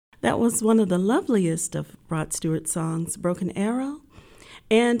That was one of the loveliest of Rod Stewart's songs, Broken Arrow.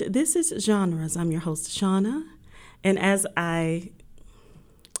 And this is Genres. I'm your host, Shauna. And as I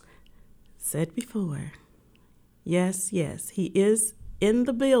said before, yes, he is in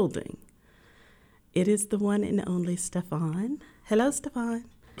the building. It is the one and only Steffon. Hello, Steffon.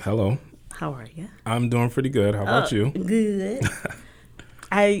 Hello. How are you? I'm doing pretty good. How about you? Good.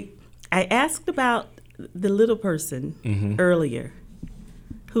 I asked about the little person earlier,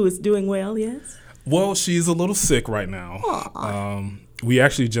 who is doing well, yes? Well, she's a little sick right now. We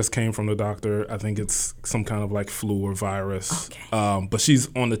actually just came from the doctor. I think it's some kind of like flu or virus. Okay. But she's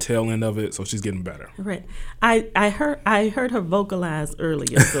on the tail end of it, so she's getting better. Right. I heard her vocalize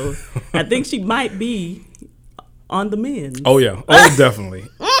earlier, so I think she might be on the mend. Oh yeah. Oh, definitely.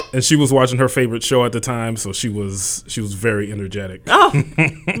 And she was watching her favorite show at the time, so she was very energetic. Oh,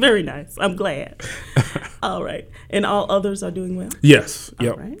 very nice. I'm glad. All right. And all others are doing well? Yes.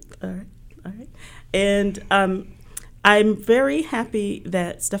 Yep. All right. And I'm very happy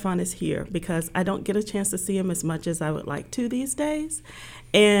that Steffon is here because I don't get a chance to see him as much as I would like to these days.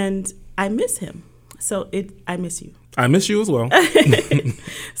 And I miss him. So I miss you. I miss you as well.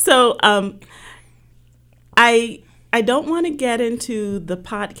 So I don't want to get into the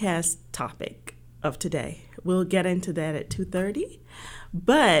podcast topic of today. We'll get into that at 2:30.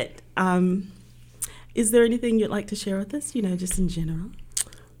 But is there anything you'd like to share with us, just in general?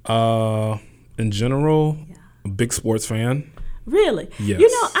 In general, Yeah. a big sports fan. Really?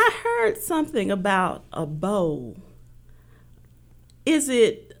 Yes. I heard something about a bowl.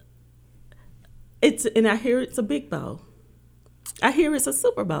 And I hear it's a big bowl. I hear it's a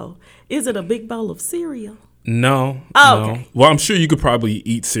Super Bowl. Is it a big bowl of cereal? No. Oh, no. okay. Well, I'm sure you could probably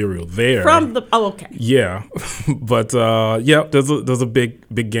eat cereal there. Okay. Yeah. But yeah, there's a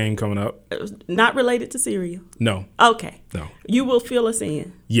big game coming up. Not related to cereal? No. Okay. No. You will fill us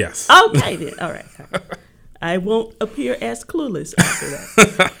in? Yes. Okay then. All right. I won't appear as clueless after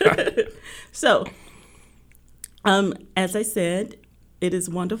that. So, as I said, it is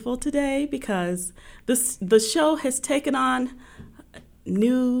wonderful today because the show has taken on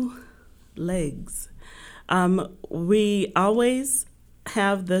new legs. We always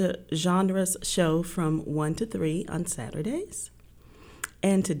have the Genres show from 1 to 3 on Saturdays.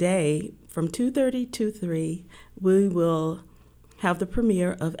 And today, from 2:30 to 3, we will have the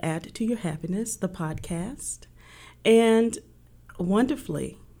premiere of Add to Your Happiness, the podcast. And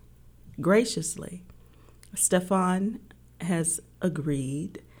wonderfully, graciously, Steffon has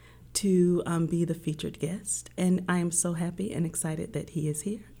agreed to be the featured guest. And I am so happy and excited that he is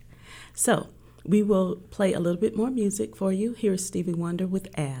here. So, we will play a little bit more music for you. Here's Stevie Wonder with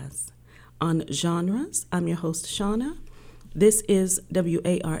As. On Genres, I'm your host, Shauna. This is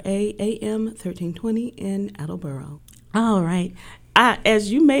WARA AM 1320 in Attleboro. All right.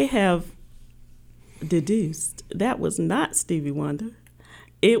 As you may have deduced, that was not Stevie Wonder.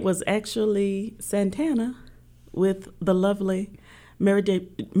 It was actually Santana with the lovely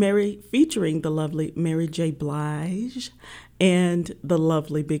featuring the lovely Mary J. Blige and the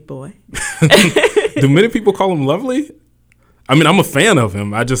lovely Big Boy. Do many people call him lovely? I mean, I'm a fan of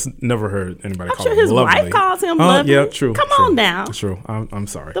him. I just never heard anybody call him lovely. I'm sure his wife calls him lovely. Yeah, true. Come on now. True. I'm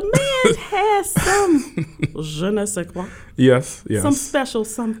sorry. The man has some je ne sais quoi. Yes. Some special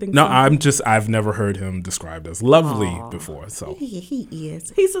something. No, something. I've never heard him described as lovely before. So he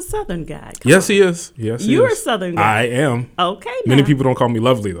is. He's a Southern guy. Yes, he is. Yes, You're he a Southern guy. I am. Okay. Many now. people don't call me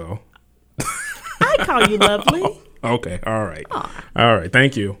lovely though. I call you lovely. Okay. All right. Aw. All right.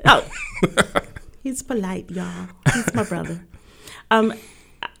 Thank you. Oh. He's polite, y'all. He's my brother.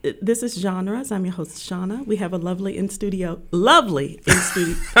 This is Genres. I'm your host, Shauna. We have a lovely in studio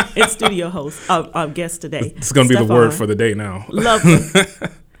host, guest today. It's going to be the word for the day now. Lovely.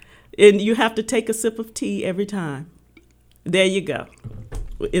 And you have to take a sip of tea every time. There you go.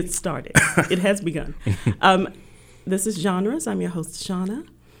 It started. It has begun. This is Genres. I'm your host, Shauna.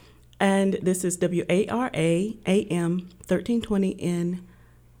 And this is WARA AM 1320 in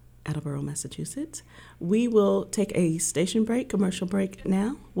Attleboro, Massachusetts. We will take a station break, commercial break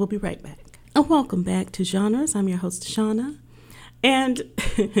now. We'll be right back. Welcome back to Genres. I'm your host, Shauna. And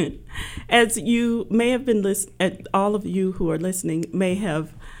as you may have been all of you who are listening may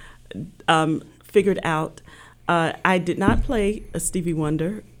have figured out, I did not play a Stevie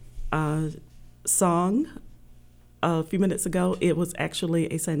Wonder song a few minutes ago. It was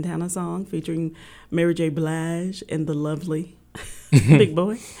actually a Santana song featuring Mary J. Blige and the lovely Big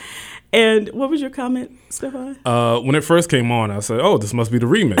Boy. And what was your comment, Steffon? When it first came on, I said, "Oh, this must be the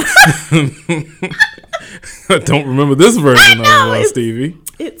remix." I don't remember this version of Stevie.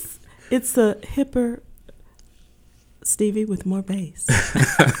 It's a hipper Stevie with more bass.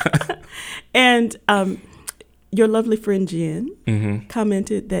 And your lovely friend Jen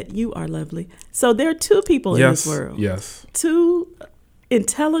commented that you are lovely. So there are two people in this world. Yes. Two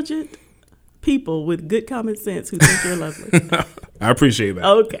intelligent people with good common sense who think you're lovely. I appreciate that.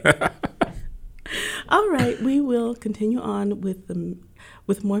 Okay. All right, we will continue on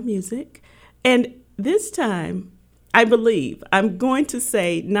with more music. And this time, I believe, I'm going to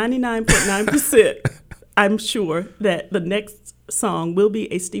say 99.9%, I'm sure that the next song will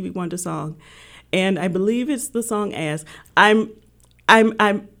be a Stevie Wonder song. And I believe it's the song As.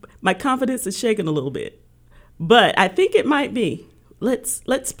 My confidence is shaking a little bit, but I think it might be. Let's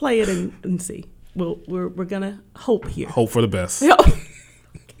play it and see. We're gonna hope here. Hope for the best.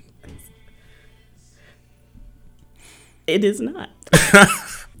 It is not.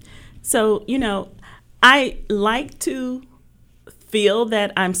 So, I like to feel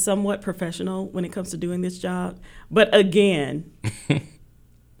that I'm somewhat professional when it comes to doing this job. But again,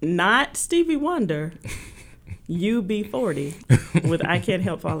 not Stevie Wonder, UB40 with I Can't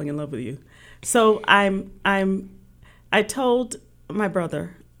Help Falling in Love with You. So I told my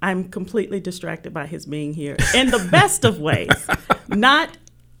brother I'm completely distracted by his being here in the best of ways, not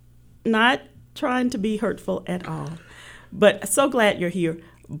trying to be hurtful at all. But so glad you're here.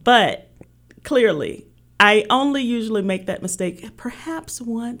 But clearly, I only usually make that mistake perhaps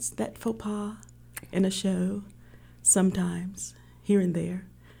once, that faux pas in a show, sometimes here and there.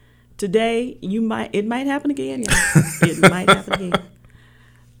 Today, it might happen again. Yeah. It might happen again.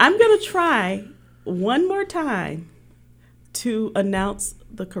 I'm going to try one more time to announce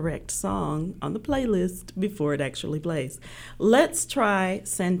the correct song on the playlist before it actually plays. Let's try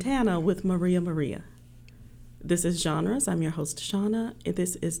Santana with Maria Maria. This is Genres. I'm your host, Shauna.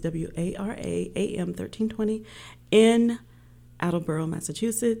 This is WARA AM 1320 in Attleboro,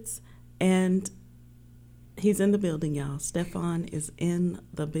 Massachusetts. And he's in the building, y'all. Steffon is in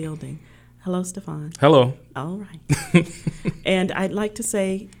the building. Hello, Steffon. Hello. All right. And I'd like to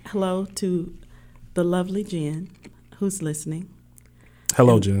say hello to the lovely Jen, who's listening.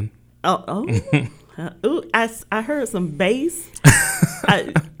 Hello, Jen. Ooh, I heard some bass.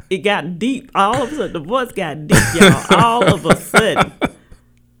 It got deep. All of a sudden, the voice got deep, y'all. All of a sudden.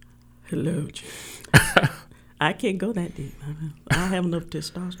 Hello, Jen. I can't go that deep. I don't have enough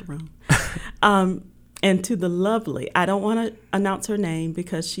testosterone. And to the lovely, I don't want to announce her name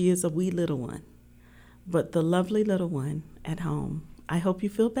because she is a wee little one, but the lovely little one at home. I hope you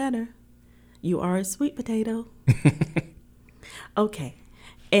feel better. You are a sweet potato. Okay.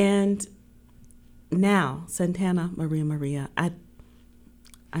 And now, Santana, Maria Maria.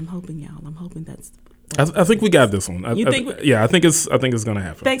 I'm hoping, y'all. I'm hoping that's I think we got this one. You think? I think it's going to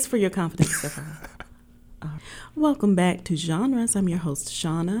happen. Thanks for your confidence, Stefan. Welcome back to Genres. I'm your host,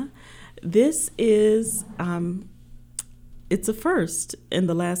 Shauna. This is it's a first in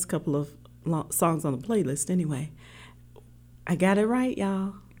the last couple of songs on the playlist. Anyway, I got it right,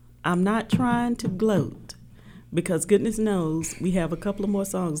 y'all. I'm not trying to gloat because goodness knows we have a couple of more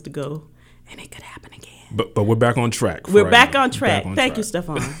songs to go, and it could happen again. But we're back on track. We're back on track. Thank you,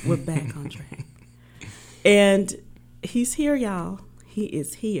 Stefan. We're back on track. And he's here, y'all. He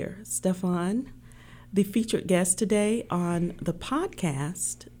is here. Stefan, the featured guest today on the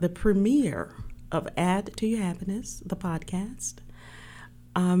podcast, the premiere of Add to Your Happiness, the podcast,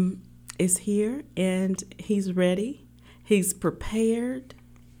 is here, and he's ready. He's prepared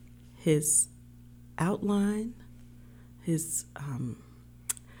his outline.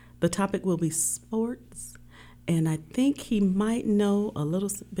 The topic will be sports, and I think he might know a little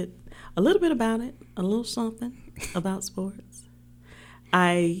bit about it, a little something about sports.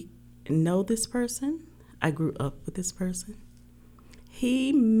 I know this person. I grew up with this person.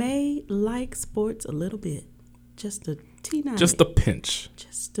 He may like sports a little bit, just a teeny, just a pinch,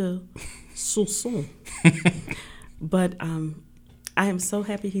 just a soupçon. But I am so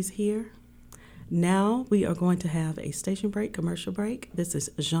happy he's here. Now we are going to have a station break, commercial break. This is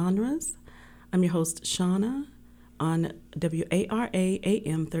Genres. I'm your host, Shauna, on WARA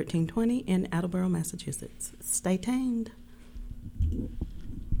AM 1320 in Attleboro, Massachusetts. Stay tuned.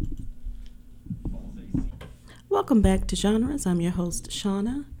 Welcome back to Genres. I'm your host,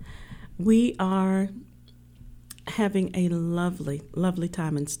 Shauna. We are having a lovely, lovely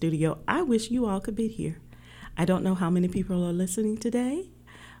time in studio. I wish you all could be here. I don't know how many people are listening today,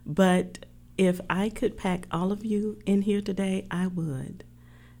 but if I could pack all of you in here today, I would.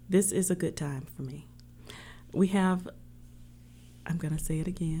 This is a good time for me. We have, I'm going to say it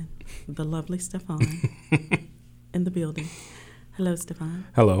again, the lovely Steffon in the building. Hello, Steffon.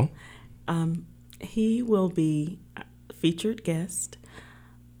 Hello. He will be a featured guest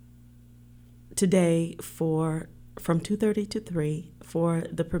today for from 2:30 to 3 for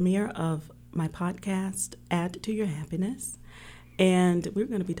the premiere of my podcast, Add to Your Happiness. And we're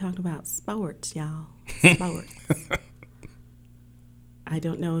going to be talking about sports, y'all. Sports. I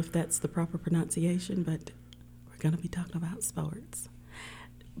don't know if that's the proper pronunciation, but we're going to be talking about sports.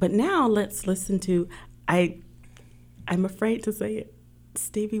 But now let's listen to, I'm afraid to say it,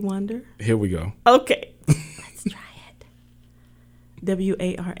 Stevie Wonder. Here we go. Okay, let's try it.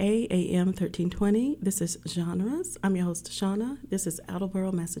 WARA AM 1320. This is Genres. I'm your host, Shauna. This is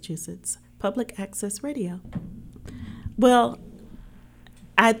Attleboro, Massachusetts, Public Access Radio. Well,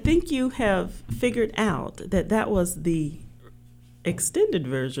 I think you have figured out that that was the extended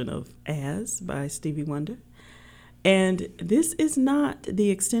version of As by Stevie Wonder. And this is not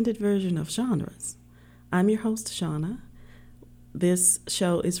the extended version of Genres. I'm your host, Shauna. This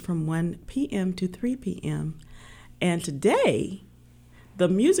show is from 1 p.m. to 3 p.m. And today, the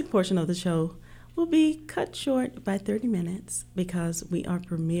music portion of the show will be cut short by 30 minutes because we are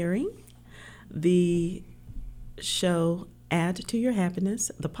premiering the show Add to Your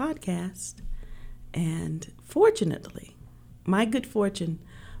Happiness, the podcast. And fortunately, my good fortune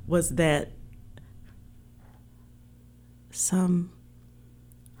was that some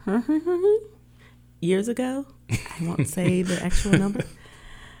years ago, I won't say the actual number,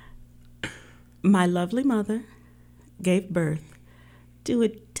 my lovely mother gave birth to a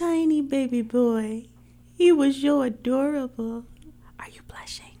tiny baby boy. He was so adorable. Are you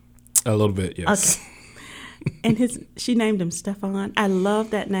blushing? A little bit, yes. Okay. And she named him Steffon. I love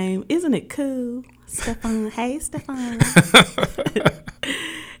that name. Isn't it cool? Steffon. Hey, Steffon.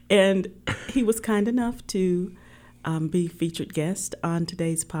 And he was kind enough to be featured guest on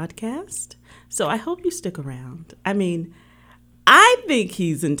today's podcast. So I hope you stick around. I mean, I think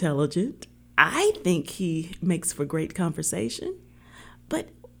he's intelligent. I think he makes for great conversation. But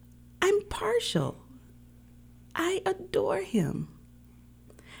I'm partial. I adore him.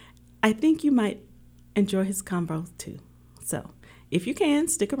 I think you might enjoy his convo too. So if you can,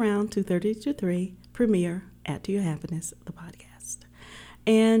 stick around 2:30 to 3, premiere Add to Your Happiness, the podcast.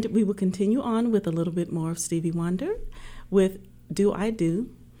 And we will continue on with a little bit more of Stevie Wonder with Do I Do.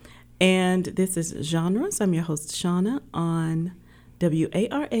 And this is Genres. I'm your host, Shauna, on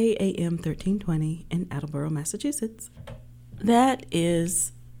WARA AM 1320 in Attleboro, Massachusetts. That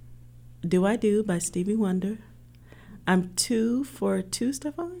is Do I Do by Stevie Wonder. I'm 2 for 2,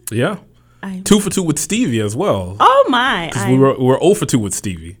 Steffon? Yeah. 2 for 2 with Stevie as well. Oh, my. Because we were 0 for 2 with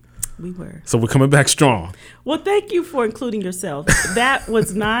Stevie. We were. So we're coming back strong. Well, thank you for including yourself. That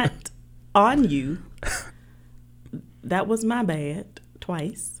was not on you. That was my bad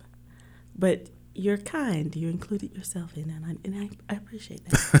twice. But you're kind. You included yourself in it, and I appreciate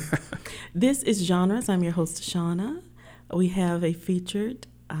that. This is Genres. I'm your host, Shauna. We have a featured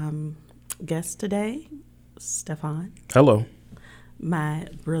guest today, Steffon. Hello. My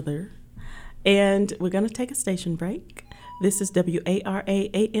brother. And we're going to take a station break. This is WARA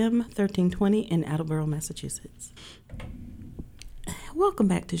AM 1320 in Attleboro, Massachusetts. Welcome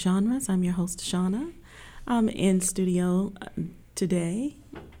back to Genres. I'm your host, Shauna. I'm in studio today.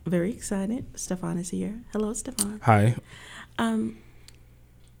 Very excited. Steffon is here. Hello, Steffon. Hi.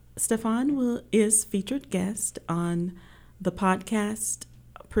 Steffon is featured guest on the podcast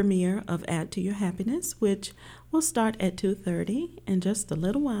premiere of Add to Your Happiness, which will start at 2:30 in just a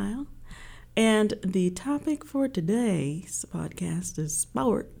little while. And the topic for today's podcast is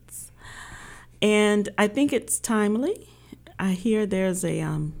sports. And I think it's timely. I hear there's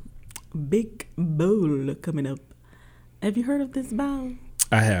a big bowl coming up. Have you heard of this bowl?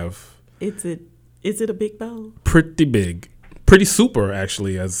 I have. Is it a big bowl? Pretty big. Pretty super,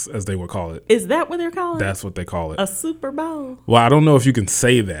 actually, as they would call it. Is that what they're calling it? That's what they call it. A Super Bowl? Well, I don't know if you can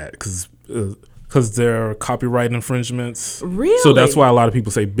say that because there are copyright infringements. Really? So that's why a lot of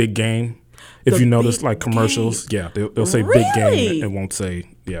people say big game. If you notice, like commercials, game. Yeah, they'll say really? Big game and won't say,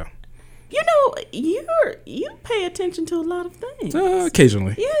 yeah. You know, you pay attention to a lot of things.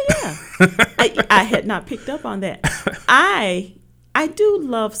 Occasionally. Yeah. I had not picked up on that. I do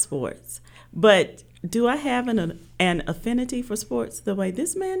love sports, but do I have an affinity for sports the way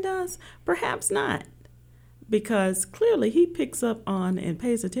this man does? Perhaps not, because clearly he picks up on and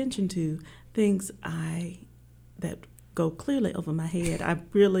pays attention to things that go clearly over my head. I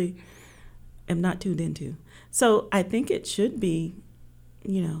really am not tuned into. So I think it should be,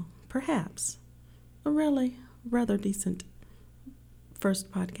 perhaps a really rather decent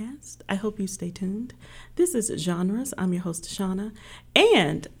first podcast. I hope you stay tuned. This is Genres. I'm your host, Shauna,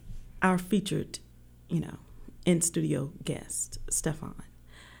 and our featured, in-studio guest, Steffon,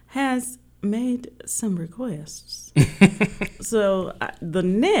 has made some requests. So the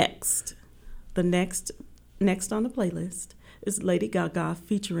next next on the playlist is Lady Gaga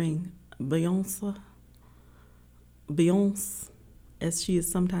featuring Beyonce, as she is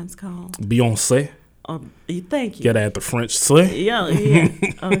sometimes called. Beyonce. Thank you. Gotta add the French say. Yeah.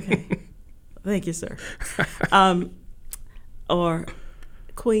 Okay. Thank you, sir. Or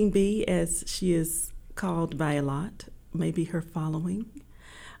Queen Bee, as she is called by a lot, maybe her following.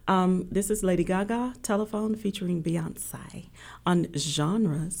 This is Lady Gaga, Telephone, featuring Beyonce. On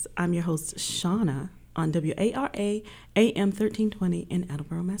Genres, I'm your host, Shauna, on WARA AM 1320 in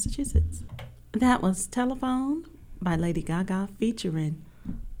Attleboro, Massachusetts. That was Telephone by Lady Gaga featuring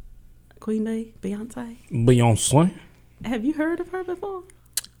Queen Bee, Beyonce. Have you heard of her before?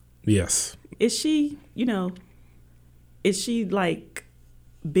 Yes. Is she like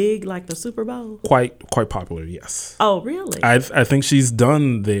big like the Super Bowl? Quite popular, yes. Oh, really? I think she's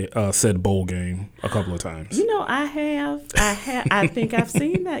done the said bowl game a couple of times. I have. I think I've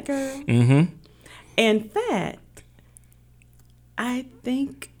seen that girl. Mm-hmm. In fact, I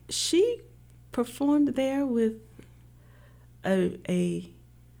think she performed there with a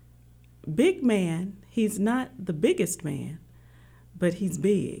big man. He's not the biggest man, but he's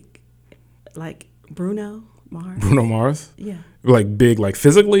big, like Bruno Mars. Bruno Mars? Yeah. Like big, like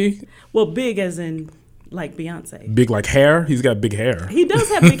physically? Well, big as in like Beyonce. Big like hair? He's got big hair. He does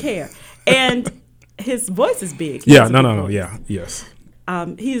have big hair. And his voice is big. Yeah, no. Yeah, yes.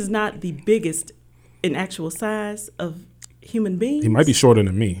 He's not the biggest in actual size of human beings. He might be shorter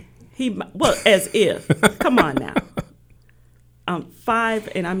than me. As if. Come on now. 5,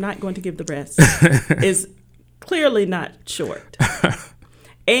 and I'm not going to give the rest, is clearly not short.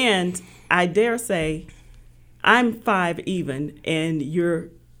 And I dare say I'm 5 even, and you're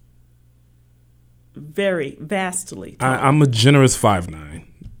very vastly tall. I'm a generous 5'9".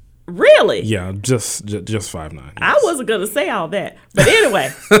 Really? Yeah, just 5'9". Yes. I wasn't going to say all that. But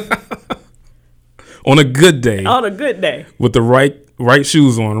anyway. On a good day. On a good day. With the right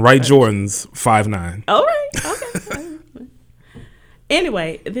shoes on, right Jordans, 5'9". All right. Okay.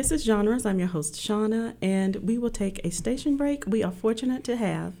 Anyway, this is Genres. I'm your host, Shauna, and we will take a station break. We are fortunate to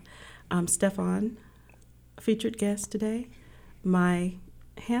have Steffon, featured guest today, my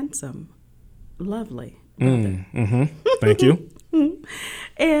handsome, lovely brother. Thank you.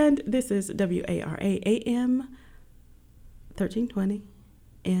 And this is WARA AM 1320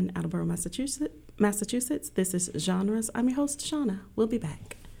 in Attleboro, Massachusetts. This is Genres. I'm your host, Shauna. We'll be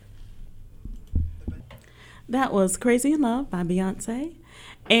back. That was Crazy in Love by Beyonce.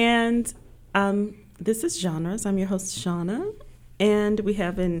 And this is Genres. I'm your host, Shauna. And we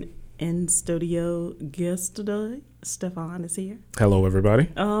have an in-studio guest today. Steffon is here. Hello, everybody.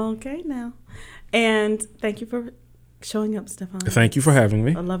 Okay, now. And thank you for showing up, Steffon. Thank you for having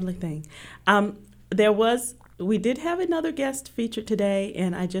me. A lovely thing. We did have another guest featured today,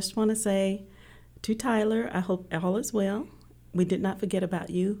 and I just want to say to Tyler, I hope all is well. We did not forget about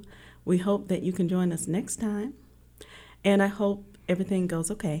you. We hope that you can join us next time, and I hope everything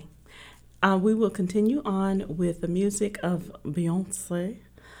goes okay. We will continue on with the music of Beyonce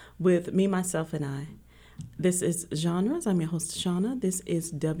with Me, Myself, and I. This is Genres. I'm your host, Shauna. This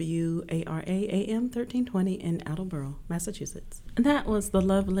is WARA AM 1320 in Attleboro, Massachusetts. And that was the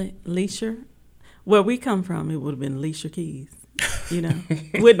lovely Leisure. Where we come from, it would have been Leisure Keys.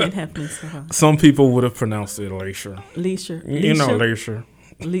 Wouldn't it have been so hard? Some people would have pronounced it Leisure. Leisure. Leisure.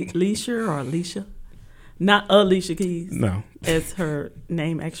 Leisure or Alicia? Not Alicia Keys. No. As her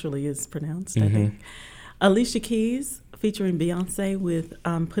name actually is pronounced, I think. Alicia Keys featuring Beyonce with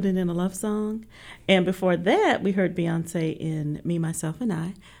Put It in a Love Song. And before that, we heard Beyonce in Me, Myself, and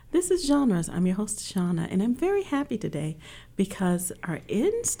I. This is Genres. I'm your host, Shauna, and I'm very happy today because our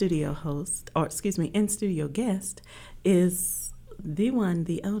in-studio guest is the one,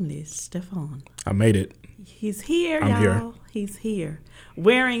 the only, Steffon. I made it. He's here, I'm y'all. here. He's here.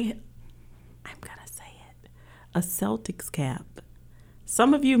 Wearing, I'm going to say it, a Celtics cap.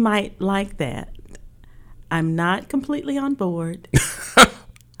 Some of you might like that. I'm not completely on board.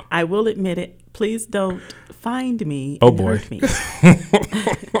 I will admit it. Please don't find me and hurt me.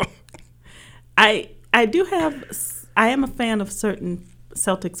 I am a fan of certain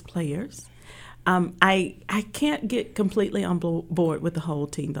Celtics players. I can't get completely on board with the whole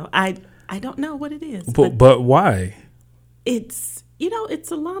team, though. I don't know what it is. But why? It's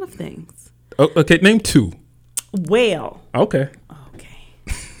a lot of things. Okay, name 2. Well. Okay. I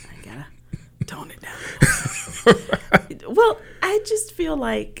gotta tone it down. Well, I just feel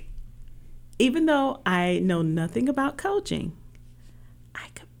like even though I know nothing about coaching,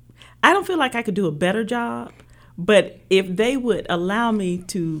 I don't feel like I could do a better job. But if they would allow me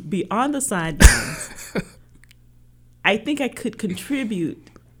to be on the sidelines, I think I could contribute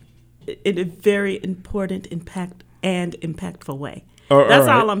in a very important, impactful way. All That's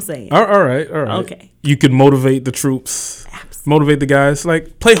right. all I'm saying. All right. Okay. You can motivate the troops, motivate the guys.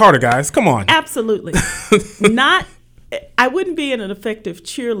 Like, play harder, guys. Come on. Absolutely. I wouldn't be an effective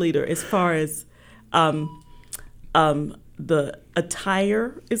cheerleader as far as the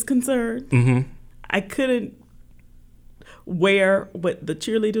attire is concerned. Mm-hmm. I couldn't wear what the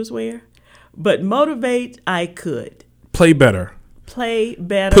cheerleaders wear, but motivate, I could. Play better. Put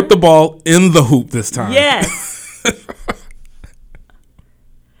the ball in the hoop this time. Yes.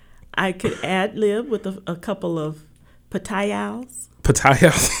 I could ad-lib with a couple of patayals.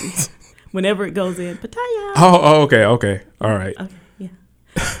 Patayals? Whenever it goes in, patayals. Oh, okay. All right. Okay, yeah.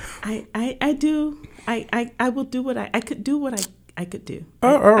 I will do what I could do what I could do.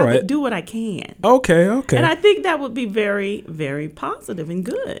 All right. I would do what I can. Okay. And I think that would be very, very positive and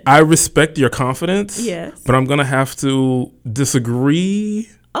good. I respect your confidence. Yes. But I'm going to have to disagree.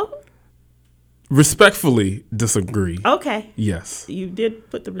 Oh. Respectfully disagree. Okay. Yes. You did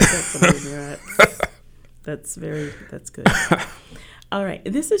put the respectfully in there. That's good. All right.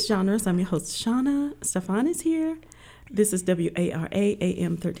 This is Genres. I'm your host, Shauna. Steffon is here. This is WARA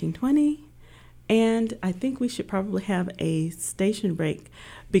AM 1320. And I think we should probably have a station break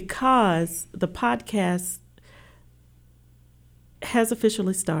because the podcast has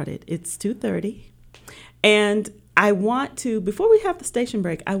officially started. It's 2:30. And I want to, before we have the station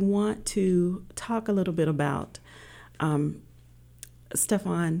break, I want to talk a little bit about,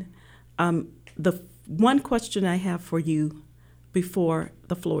 Steffon, the one question I have for you before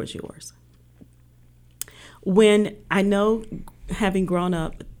the floor is yours. When I know, having grown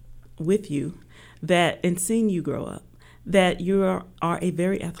up with you, that and seeing you grow up, that you are a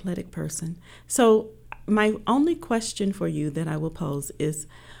very athletic person. So my only question for you that I will pose is,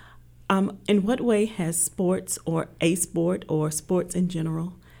 in what way has sports or a sport or sports in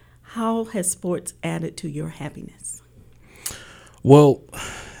general, how has sports added to your happiness? Well,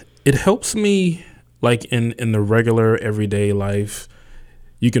 it helps me, like in the regular everyday life.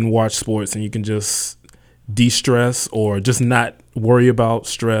 You can watch sports and you can just de-stress or just not worry about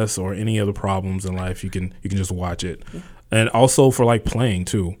stress or any other problems in life. You can just watch it. Yeah. And also for like playing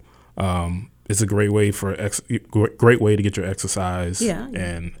too. It's a great way great way to get your exercise. Yeah.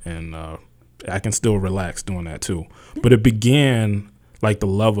 And I can still relax doing that too. Yeah. But it began, like, the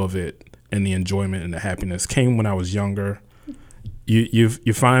love of it and the enjoyment and the happiness came when I was younger.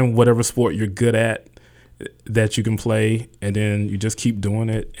 You find whatever sport you're good at that you can play, and then you just keep doing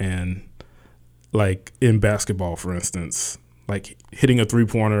it. And like in basketball, for instance, like hitting a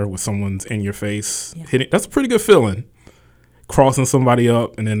 3-pointer with someone's in your face, that's a pretty good feeling. Crossing somebody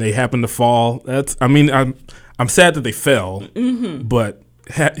up and then they happen to fall. I'm sad that they fell, but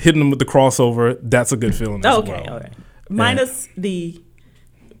hitting them with the crossover, that's a good feeling as well. All right. Minus the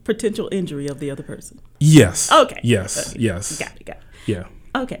potential injury of the other person. Yes. Okay. Yes. Got it. Yeah.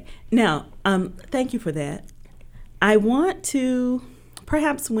 Okay. Now, thank you for that. I want to,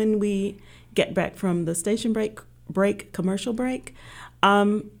 perhaps when we get back from the station commercial break,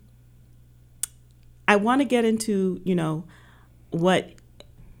 I want to get into, what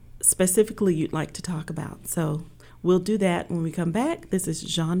specifically you'd like to talk about. So we'll do that when we come back. This is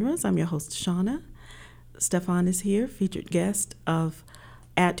Genres. I'm your host, Shauna. Steffon is here, featured guest of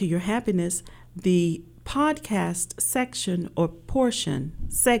Add to Your Happiness, the podcast section or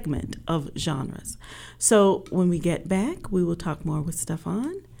segment of Genres. So when we get back, we will talk more with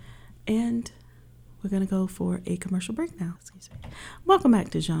Steffon, and we're going to go for a commercial break now. Excuse me. Welcome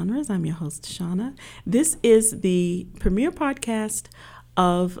back to Genres. I'm your host, Shauna. This is the premiere podcast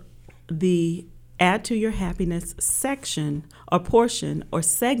of the Add to Your Happiness section or portion or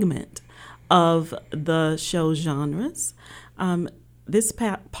segment of the show Genres. This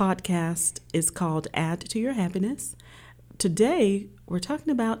podcast is called Add to Your Happiness. Today, we're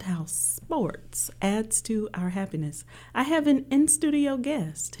talking about how sports adds to our happiness. I have an in-studio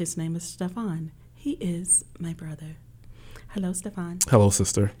guest. His name is Steffon. He is my brother. Hello, Steffon. Hello,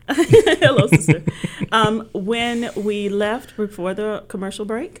 sister. Hello, sister. When we left before the commercial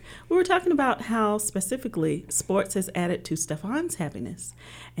break, we were talking about how specifically sports has added to Steffon's happiness.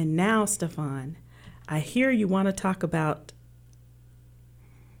 And now, Steffon, I hear you want to talk about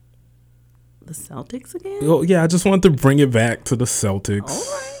the Celtics again? Oh, yeah, I just wanted to bring it back to the Celtics.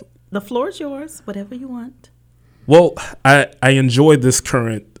 All right. The floor is yours, whatever you want. Well, I enjoy this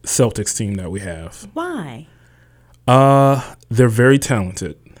current Celtics team that we have. Why? They're very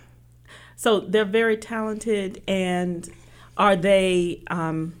talented. So they're very talented, and are they,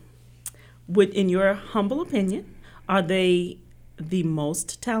 in your humble opinion, are they the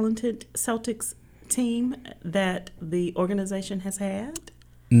most talented Celtics team that the organization has had?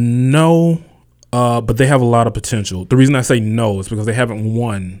 No, but they have a lot of potential. The reason I say no is because they haven't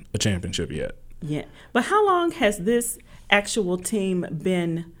won a championship yet. Yeah. But how long has this actual team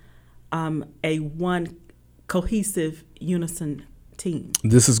been a one cohesive unison team?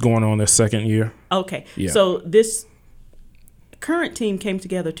 This is going on their second year. Okay. Yeah. So this current team came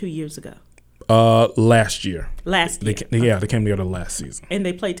together 2 years ago. Last year. Last year. They came together last season. And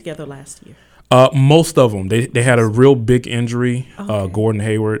they played together last year. Most of them. They had a real big injury. Okay. Gordon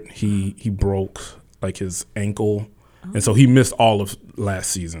Hayward, he broke like his ankle, and so he missed all of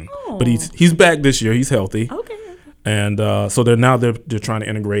last season. Oh. But he's back this year. He's healthy. Okay. And so they're trying to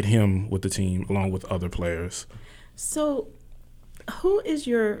integrate him with the team along with other players. So, who is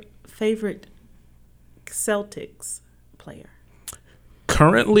your favorite Celtics player?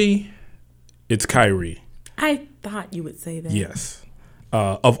 Currently, it's Kyrie. I thought you would say that. Yes.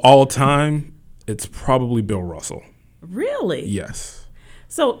 Of all time, it's probably Bill Russell. Really? Yes.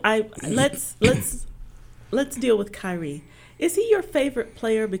 So let's deal with Kyrie. Is he your favorite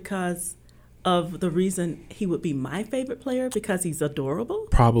player because of the reason he would be my favorite player, because he's adorable?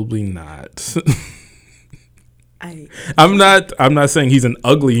 Probably not. I'm not saying he's an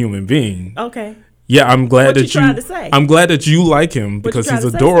ugly human being. Okay. Yeah, I'm glad What you trying to say? I'm glad that you like him because trying he's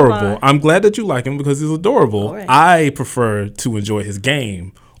to say, adorable. Steffon? I'm glad that you like him because he's adorable. All right. I prefer to enjoy his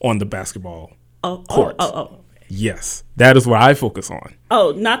game on the basketball court. Yes, that is what I focus on.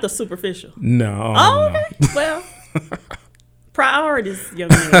 Oh, not the superficial. No. Oh, okay. Well, priorities, young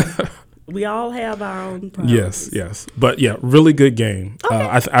man. We all have our own priorities. Yes. But yeah, really good game.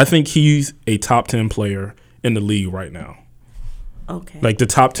 Okay. I think he's a top 10 player in the league right now. Okay. Like the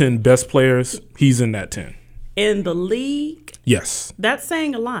top 10 best players, he's in that 10. In the league? Yes. That's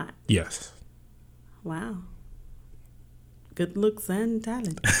saying a lot. Yes. Wow. Good looks and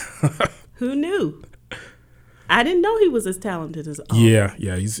talent. Who knew? I didn't know he was as talented as all. Yeah,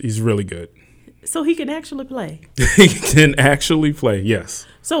 he's really good. So he can actually play. He can actually play, yes.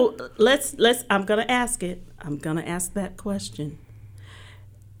 So let's I'm gonna ask it. I'm gonna ask that question.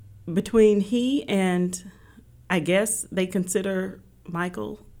 Between he and, I guess they consider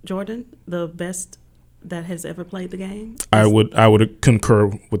Michael Jordan the best that has ever played the game? I would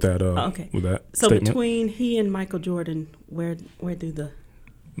concur with that. Okay. With that So statement. between he and Michael Jordan, where do the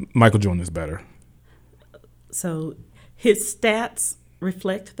Michael Jordan is better. So his stats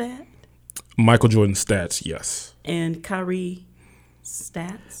reflect that? Michael Jordan's stats, yes. And Kyrie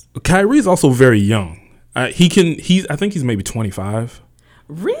stats? Kyrie's also very young. I think he's maybe 25.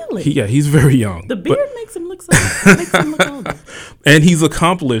 Really? He's very young. The beard makes him look older. And he's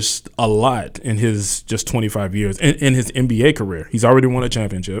accomplished a lot in his just 25 years. In his NBA career, he's already won a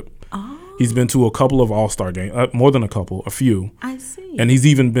championship. Oh. He's been to a couple of All-Star games, more than a couple, a few. I see. And he's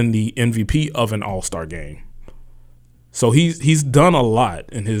even been the MVP of an All-Star game. So he's done a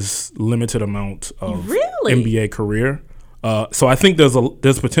lot in his limited amount of NBA career. So I think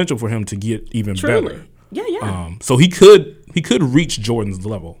there's potential for him to get even better. Yeah. So he could reach Jordan's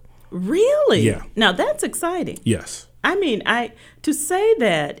level. Really? Yeah. Now that's exciting. Yes. I mean, to say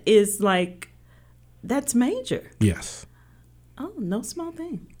that is like, that's major. Yes. Oh, no small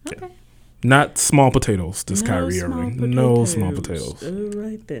thing. Okay. Yeah. Not small potatoes, this Kyrie small Irving. potatoes. No small potatoes. All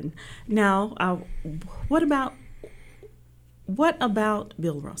right then. Now, what about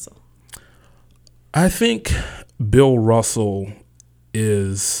Bill Russell? I think Bill Russell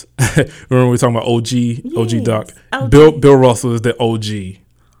is remember we were talking about OG Doc. Bill Russell is the OG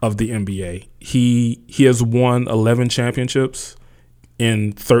of the NBA. He has won 11 championships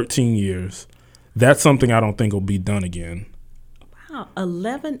in 13 years. That's something I don't think will be done again. Wow,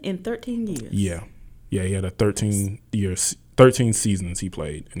 11 in 13 years. Yeah, he had a 13 seasons he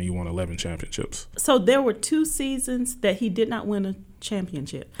played, and he won 11 championships. So there were 2 seasons that he did not win a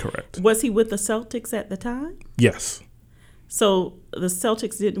championship. Correct. Was he with the Celtics at the time? Yes. So the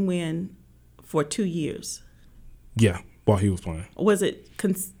Celtics didn't win for 2 years. Yeah, while he was playing. Was it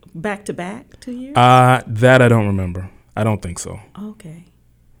back-to-back 2 years? That I don't remember. I don't think so. Okay.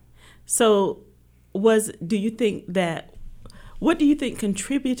 So what do you think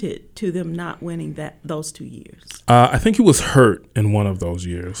contributed to them not winning those 2 years? I think he was hurt in one of those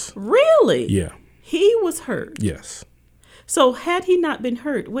years. Really? Yeah. He was hurt? Yes. So had he not been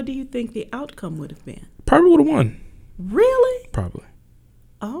hurt, what do you think the outcome would have been? Probably would have won. Really? Probably.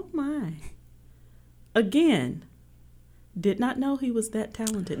 Oh, my. Again, did not know he was that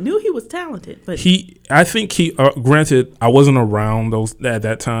talented. Knew he was talented, but granted, I wasn't around at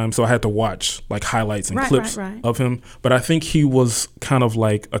that time, so I had to watch like highlights and clips of him. But I think he was kind of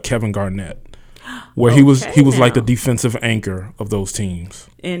like a Kevin Garnett, where he was like the defensive anchor of those teams.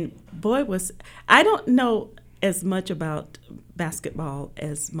 And boy, I don't know as much about basketball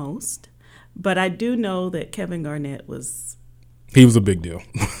as most, but I do know that Kevin Garnett was. He was a big deal.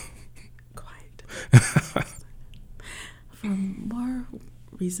 Quite. For more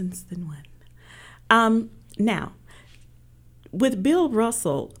reasons than one. Now, with Bill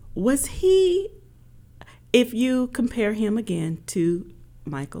Russell, was he, if you compare him again to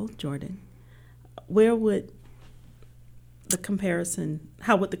Michael Jordan, how would the comparison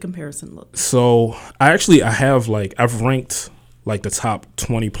look? So I've ranked like the top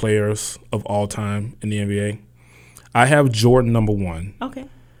 20 players of all time in the NBA. I have Jordan number 1. Okay.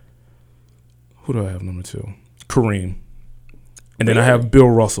 Who do I have number 2? Kareem. And then I have Bill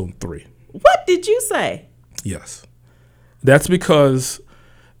Russell 3. What did you say? Yes. That's because,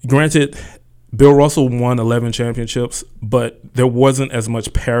 granted, Bill Russell won 11 championships, but there wasn't as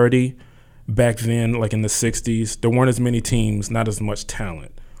much parity back then, like in the 60s. There weren't as many teams, not as much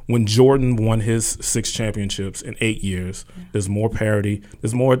talent. When Jordan won his 6 championships in 8 years, there's more parity,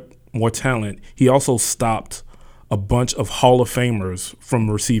 there's more talent. He also stopped a bunch of Hall of Famers from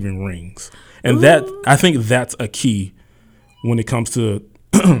receiving rings. And I think that's a key when it comes to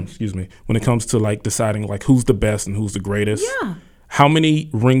when it comes to like deciding like who's the best and who's the greatest. Yeah. How many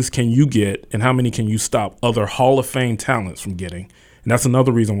rings can you get and how many can you stop other Hall of Fame talents from getting? And that's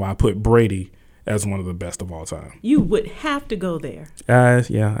another reason why I put Brady as one of the best of all time. You would have to go there.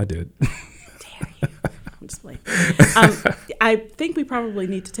 Yeah, I did. Dare you. I'm just playing. I think we probably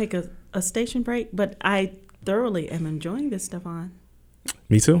need to take a station break, but I thoroughly am enjoying this, Steffon.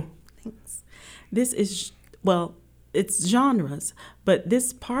 Me too. Thanks. This is, it's genres, but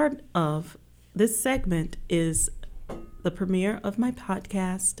this part of this segment is the premiere of my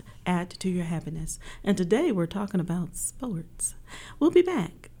podcast, Add to Your Happiness. And today we're talking about sports. We'll be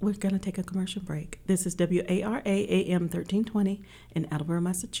back. We're going to take a commercial break. This is WARA AM 1320 in Attleboro,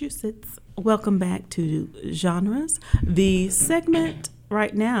 Massachusetts. Welcome back to Genres. The segment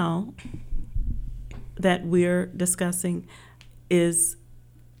right now that we're discussing is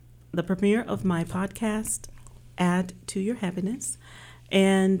the premiere of my podcast, Add to Your Happiness.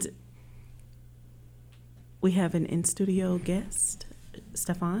 And we have an in-studio guest,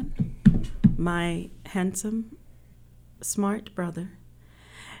 Steffon, my handsome, smart brother.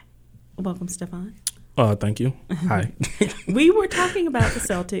 Welcome, Steffon. Thank you. Hi. We were talking about the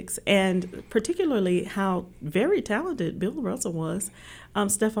Celtics and particularly how very talented Bill Russell was.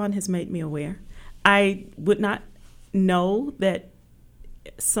 Steffon has made me aware. I would not know that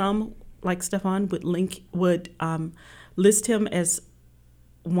some, like Steffon, would list him as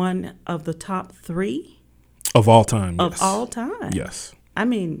one of the top 3 of all time. Of yes. all time. Yes. I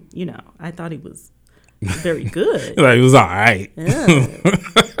mean, I thought he was very good. Like, it was all right. Yeah,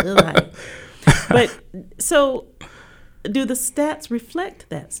 all right. But so, do the stats reflect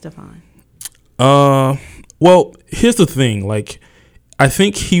that, Steffon? Well, here's the thing. Like, I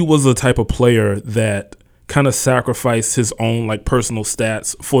think he was the type of player that kind of sacrificed his own like personal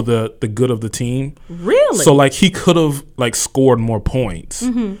stats for the good of the team. Really? So like he could have like scored more points,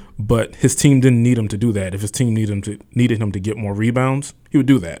 but his team didn't need him to do that. If his team needed him to get more rebounds, he would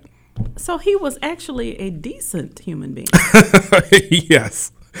do that. So he was actually a decent human being.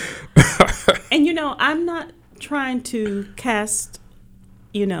 Yes. And I'm not trying to cast,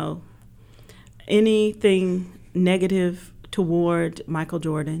 anything negative toward Michael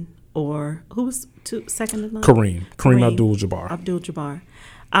Jordan or who was second in line? Kareem Abdul-Jabbar.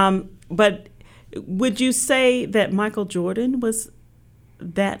 But would you say that Michael Jordan was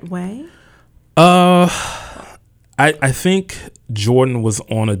that way? I think Jordan was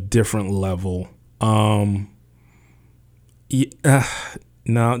on a different level. No,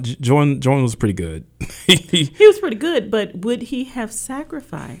 Jordan was pretty good. He was pretty good, but would he have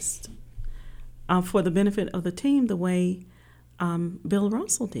sacrificed for the benefit of the team the way Bill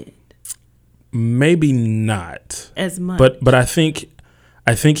Russell did? Maybe not as much. But I think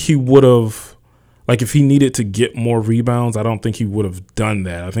he would have, like, if he needed to get more rebounds, I don't think he would have done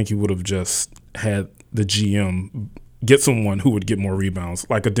that. I think he would have just had the GM get someone who would get more rebounds,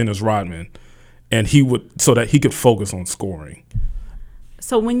 like a Dennis Rodman, and so that he could focus on scoring.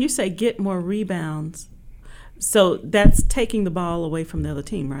 So when you say get more rebounds, so that's taking the ball away from the other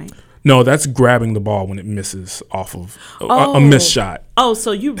team, right? No, that's grabbing the ball when it misses off of a missed shot. Oh,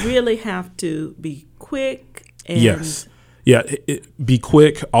 so you really have to be quick. And yes. Yeah, be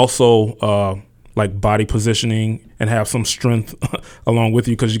quick. Also, like body positioning and have some strength along with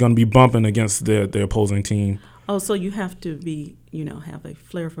you because you're going to be bumping against the opposing team. Oh, so you have to be, have a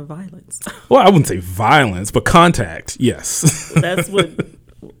flair for violence. Well, I wouldn't say violence, but contact. Yes.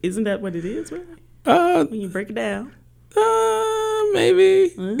 Isn't that what it is, right? When you break it down.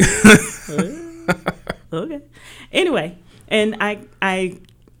 Maybe. Okay. Anyway, And I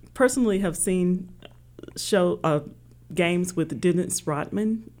personally have seen games with Dennis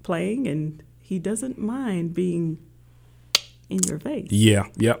Rodman playing, and he doesn't mind being in your face. Yeah.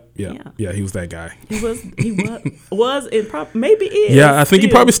 He was that guy. He was maybe is. Yeah, I think he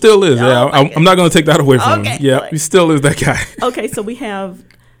probably still is. Yeah, I'm not going to take that away from him. Yeah, he still is that guy. Okay, so we have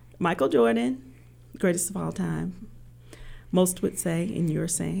Michael Jordan, greatest of all time. Most would say, and you're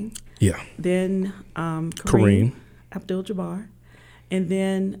saying. Yeah. Then Kareem Abdul-Jabbar, and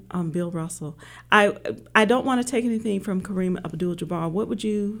then Bill Russell. I don't want to take anything from Kareem Abdul-Jabbar. What would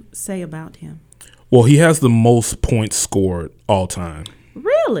you say about him? Well, he has the most points scored all time.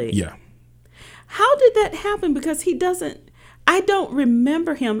 Really? Yeah. How did that happen? Because I don't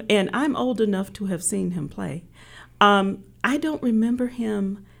remember him, and I'm old enough to have seen him play. I don't remember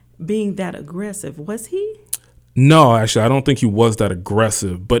him being that aggressive. Was he? No, actually, I don't think he was that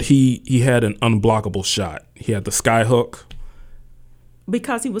aggressive, but he had an unblockable shot. He had the sky hook.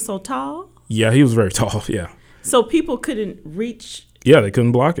 Because he was so tall? Yeah, he was very tall, yeah. So people couldn't reach? Yeah, they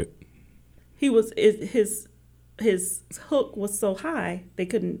couldn't block it. His hook was so high, they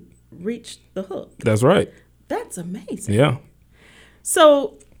couldn't reach the hook. That's right. That's amazing. Yeah.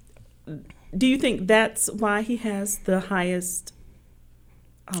 So do you think that's why he has the highest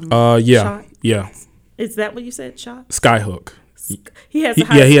shot? Yeah. Is that what you said, shot? Skyhook. He has the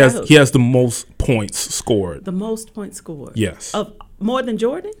highest he has the most points scored. The most points scored. Yes. Of more than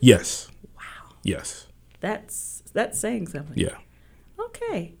Jordan? Yes. Wow. Yes. That's saying something. Yeah.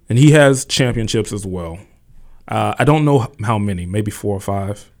 Okay. And he has championships as well. I don't know how many, maybe 4 or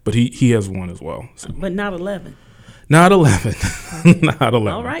 5, but he has one as well. So. But not 11. Not 11. Not 11.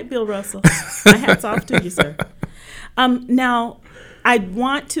 All right, Bill Russell. My hat's off to you, sir. Now, I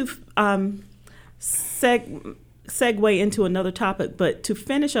want to segue into another topic, but to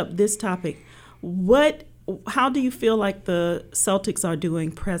finish up this topic, how do you feel like the Celtics are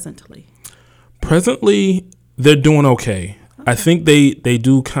doing presently? Presently, they're doing okay. I think they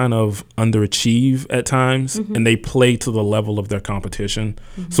do kind of underachieve at times, and they play to the level of their competition.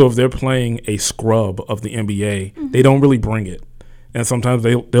 So if they're playing a scrub of the NBA, they don't really bring it. And sometimes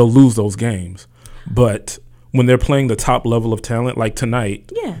they'll lose those games. But when they're playing the top level of talent, like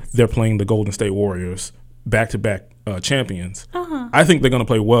tonight, they're playing the Golden State Warriors, back-to-back champions. I think they're going to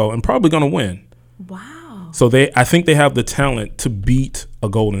play well and probably going to win. Wow. So I think they have the talent to beat a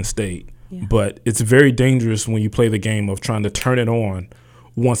Golden State. Yeah. But it's very dangerous when you play the game of trying to turn it on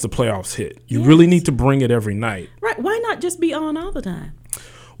once the playoffs hit. You really need to bring it every night. Right. Why not just be on all the time?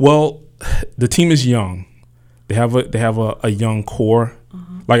 Well, the team is young. They have a young core.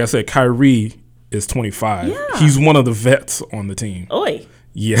 Like I said, Kyrie is 25. Yeah. He's one of the vets on the team. Oi.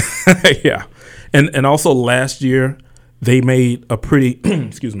 Yeah. Yeah. And also last year they made a pretty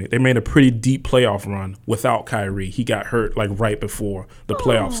deep playoff run without Kyrie. He got hurt like right before the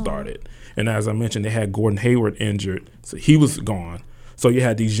playoffs started. And as I mentioned, they had Gordon Hayward injured, so he was gone. So you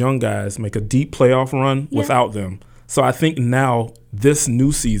had these young guys make a deep playoff run without them. So I think now this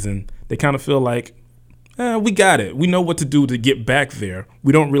new season, they kind of feel like, we got it. We know what to do to get back there.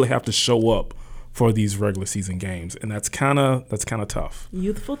 We don't really have to show up for these regular season games, and that's kind of tough.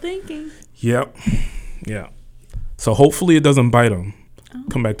 Youthful thinking. Yep. Yeah. So hopefully it doesn't bite them,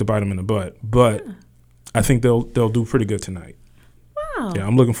 come back to bite them in the butt. But I think they'll do pretty good tonight. Wow. Yeah,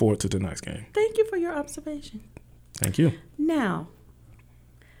 I'm looking forward to tonight's game. Thank you for your observation. Thank you. Now,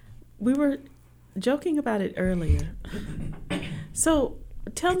 we were joking about it earlier. So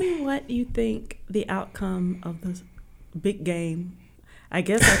tell me what you think the outcome of the big game, I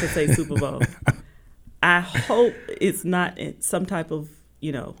guess I could say Super Bowl. I hope it's not some type of,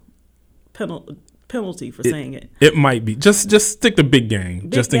 penalty for saying it. It might be. Just stick to big game,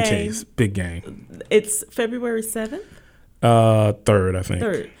 in case. Big game. It's February 7th? 3rd, I think.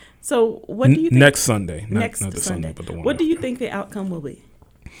 3rd. So what do you think? Next Sunday. Not the Sunday, but the one What do you think the outcome will be?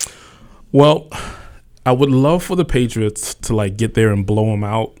 Well, I would love for the Patriots to get there and blow them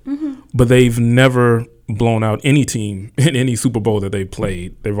out, but they've never blown out any team in any Super Bowl that they've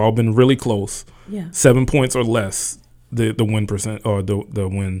played. They've all been really close. Yeah. 7 points or less. The win percent or the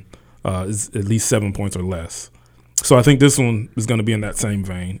win is at least 7 points or less. So I think this one is going to be in that same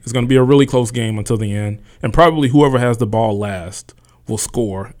vein. It's going to be a really close game until the end, and probably whoever has the ball last will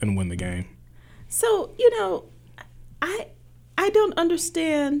score and win the game. So, I don't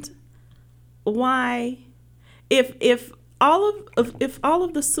understand why if all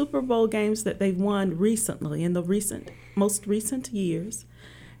of the Super Bowl games that they've won recently in the most recent years,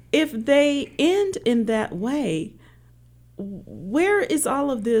 if they end in that way, where is all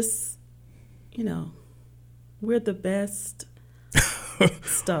of this, we're the best.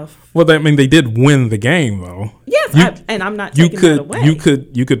 stuff. Well, I mean, they did win the game, though. Yes, and I'm not taking that away.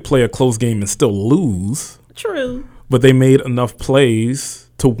 You could play a close game and still lose. True. But they made enough plays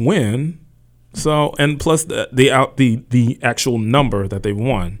to win. So, and plus the actual number that they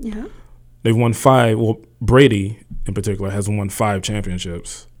won. Yeah. They've won 5. Well, Brady in particular has won 5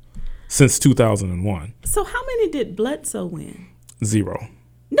 championships since 2001. So how many did Bledsoe win? 0.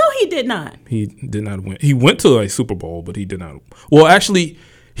 No, he did not. He did not win. He went to a Super Bowl, but he did not. Well, actually,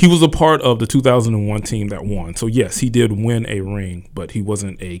 he was a part of the 2001 team that won. So, yes, he did win a ring, but he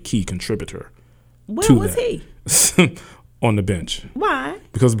wasn't a key contributor. Where was he? On the bench. Why?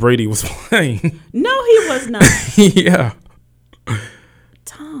 Because Brady was playing. No, he was not. Yeah.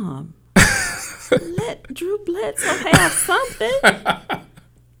 Tom, let Drew Bledsoe have something.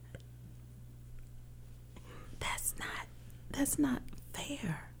 That's not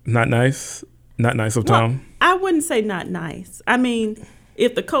fair. Not nice? Not nice of Tom? I wouldn't say not nice. I mean,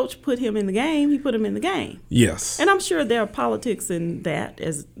 if the coach put him in the game, he put him in the game. Yes. And I'm sure there are politics in that,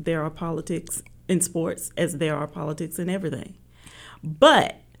 as there are politics in sports, as there are politics in everything.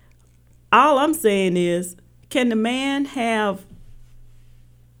 But all I'm saying is, can the man have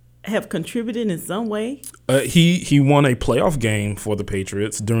contributed in some way? He won a playoff game for the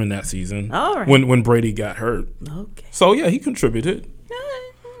Patriots during that season. All right. When Brady got hurt. Okay. So yeah, he contributed.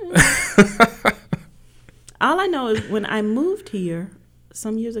 All I know is when I moved here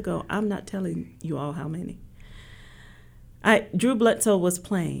some years ago, I'm not telling you all how many. Drew Bledsoe was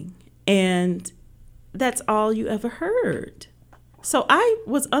playing, and that's all you ever heard. So I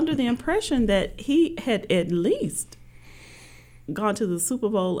was under the impression that he had at least gone to the Super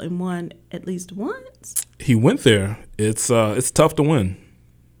Bowl and won at least once. He went there. It's tough to win.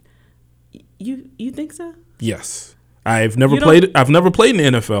 You think so? Yes. I've never played in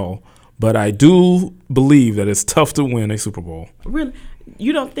the NFL, but I do believe that it's tough to win a Super Bowl. Really?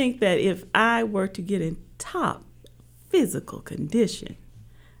 You don't think that if I were to get in top physical condition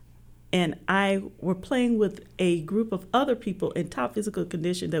and I were playing with a group of other people in top physical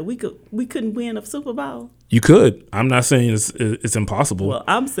condition that we couldn't win a Super Bowl? You could. I'm not saying it's impossible. Well,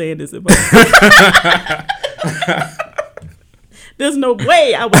 I'm saying it's impossible. There's no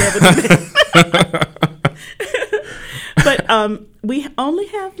way I would ever do that. But we only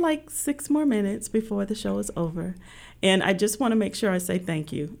have like 6 more minutes before the show is over. And I just want to make sure I say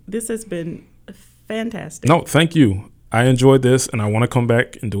thank you. This has been fantastic. No, thank you. I enjoyed this, and I want to come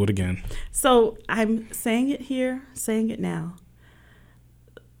back and do it again. So I'm saying it here, saying it now.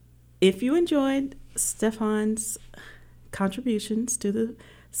 If you enjoyed Steffon's contributions to the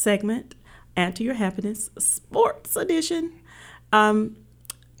segment, Add to Your Happiness Sports Edition,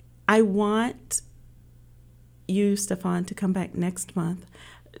 I want you, Steffon, to come back next month.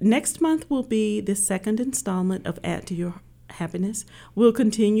 Next month will be the second installment of Add to Your Happiness. We'll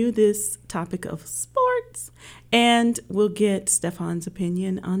continue this topic of sports, and we'll get Steffon's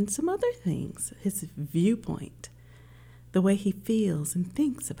opinion on some other things, his viewpoint, the way he feels and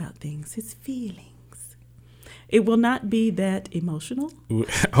thinks about things, his feelings. It will not be that emotional.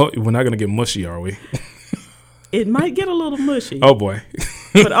 We're not going to get mushy, are we? It might get a little mushy. Oh, boy.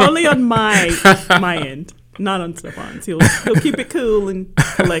 But only on my end, not on Steffon's. He'll keep it cool and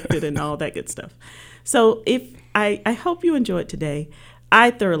collected and all that good stuff. So I hope you enjoyed today.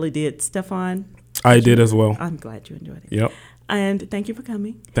 I thoroughly did. Steffon? I did as well. I'm glad you enjoyed it. Yep. And thank you for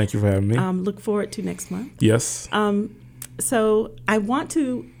coming. Thank you for having me. Look forward to next month. Yes. So I want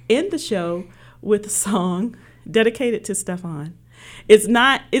to end the show with a song dedicated to Steffon. It's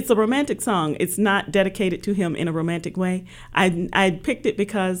a romantic song. It's not dedicated to him in a romantic way. I picked it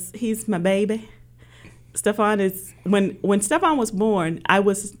because he's my baby. Steffon is when Steffon was born, I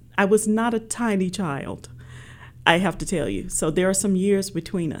was not a tiny child, I have to tell you. So there are some years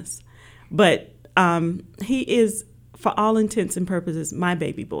between us. But he is, for all intents and purposes, my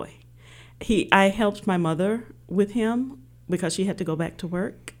baby boy. I helped my mother with him because she had to go back to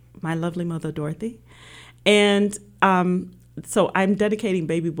work, my lovely mother, Dorothy. And so I'm dedicating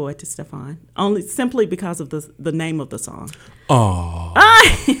Baby Boy to Steffon, only simply because of the name of the song. Oh.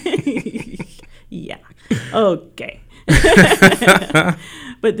 Yeah. Okay.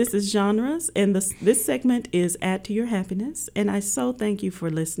 But this is Genres, and this segment is Add to Your Happiness. And I so thank you for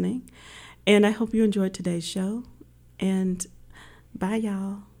listening. And I hope you enjoyed today's show. And bye,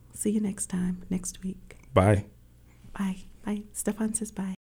 y'all. See you next time, next week. Bye. Bye. Bye. Steffon says bye.